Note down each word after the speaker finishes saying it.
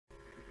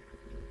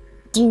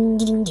Ding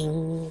ding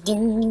ding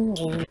ding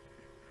ding.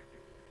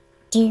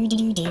 Do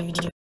do do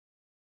do.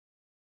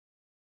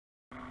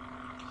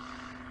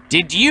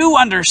 Did you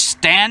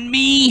understand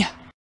me?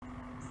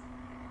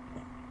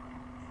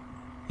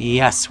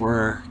 Yes,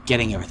 we're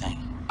getting everything.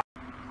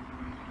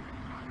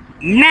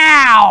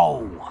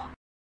 Now!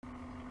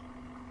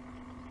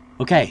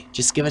 Okay,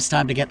 just give us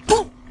time to get...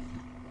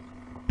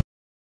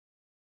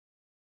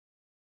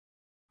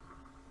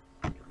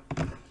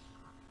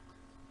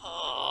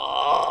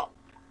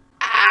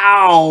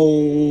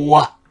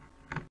 Ow!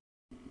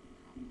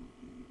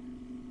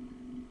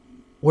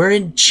 We're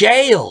in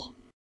jail.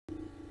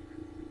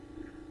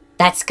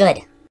 That's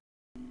good.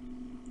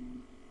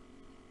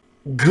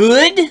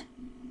 Good?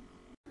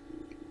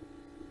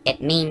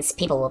 It means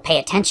people will pay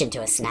attention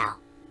to us now.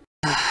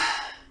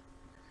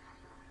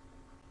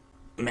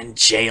 I'm in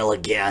jail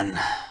again.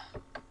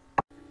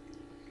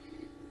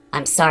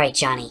 I'm sorry,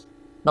 Johnny,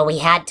 but we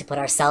had to put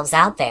ourselves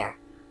out there.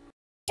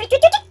 You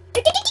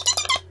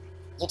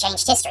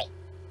changed history.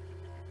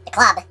 The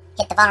club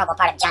hit the vulnerable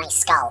part of Johnny's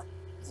skull.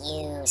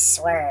 You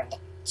swerved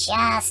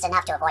just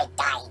enough to avoid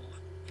dying.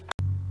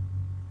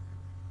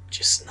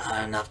 Just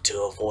not enough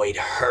to avoid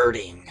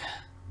hurting.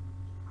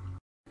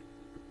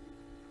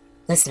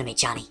 Listen to me,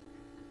 Johnny.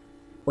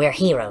 We're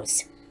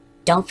heroes.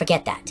 Don't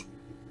forget that.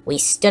 We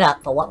stood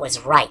up for what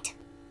was right.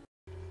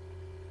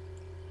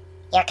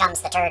 Here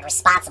comes the turd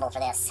responsible for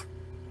this.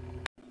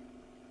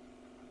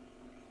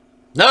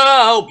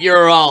 I hope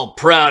you're all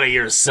proud of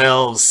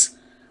yourselves.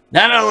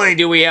 Not only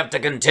do we have to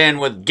contend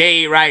with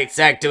gay rights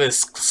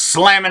activists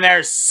slamming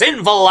their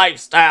sinful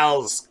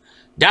lifestyles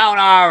down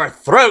our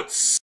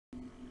throats.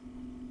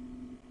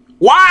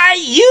 Why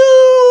you?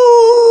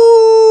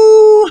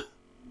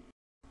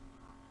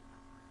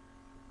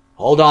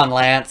 Hold on,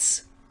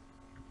 Lance.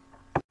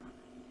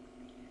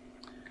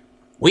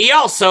 We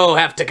also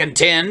have to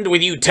contend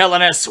with you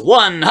telling us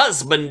one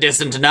husband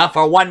isn't enough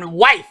or one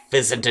wife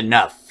isn't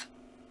enough.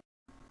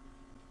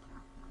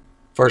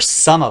 For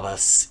some of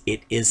us,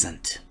 it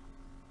isn't.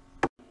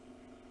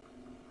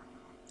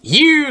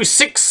 You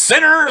sick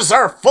sinners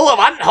are full of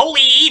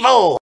unholy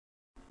evil!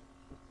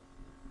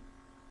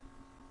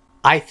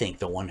 I think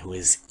the one who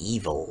is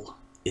evil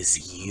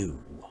is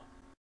you.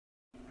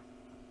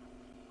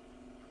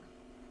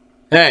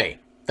 Hey,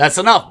 that's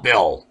enough,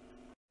 Bill.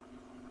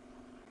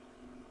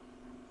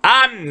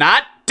 I'm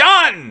not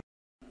done!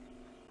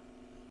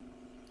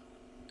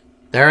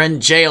 They're in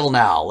jail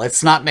now.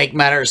 Let's not make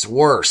matters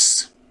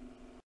worse.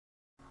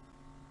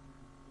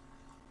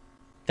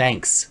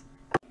 Thanks.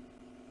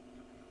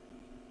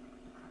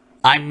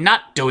 I'm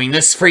not doing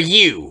this for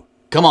you.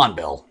 Come on,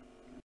 Bill.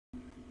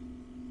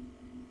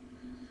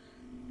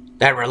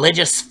 That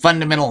religious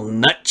fundamental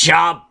nut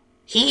job?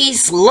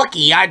 He's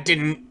lucky I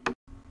didn't...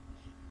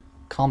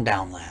 Calm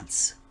down,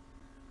 Lance.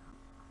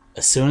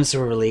 As soon as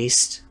we're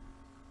released,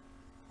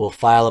 we'll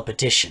file a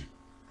petition.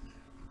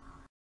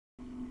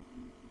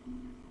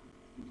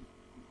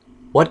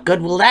 What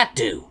good will that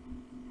do?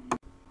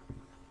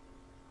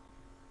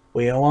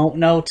 We won't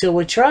know till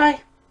we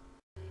try.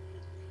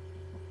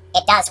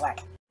 It does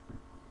work.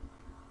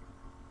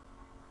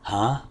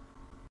 Huh?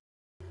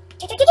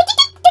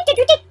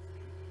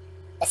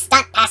 The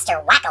stunt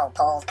pastor wacko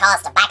poll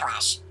caused a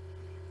backlash.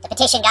 The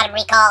petition got him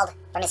recalled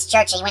from his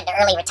church and he went to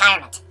early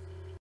retirement.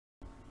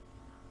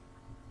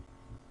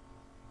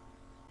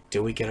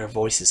 Do we get our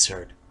voices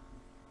heard?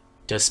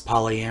 Does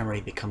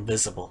polyamory become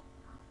visible?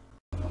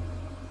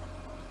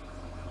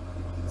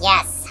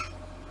 Yes.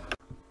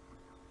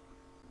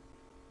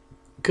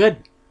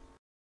 Good.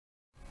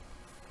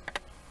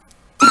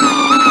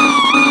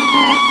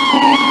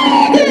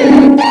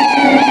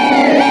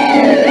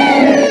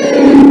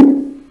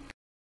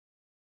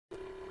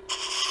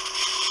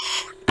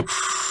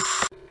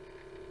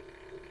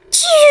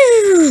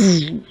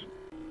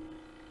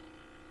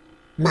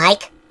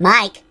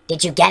 Mike,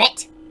 did you get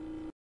it?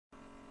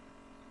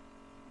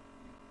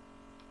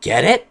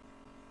 Get it?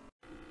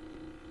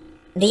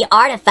 The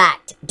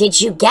artifact, did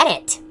you get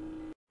it?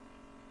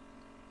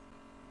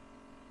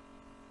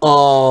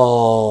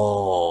 Oh,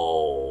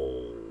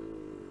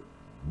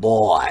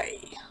 boy.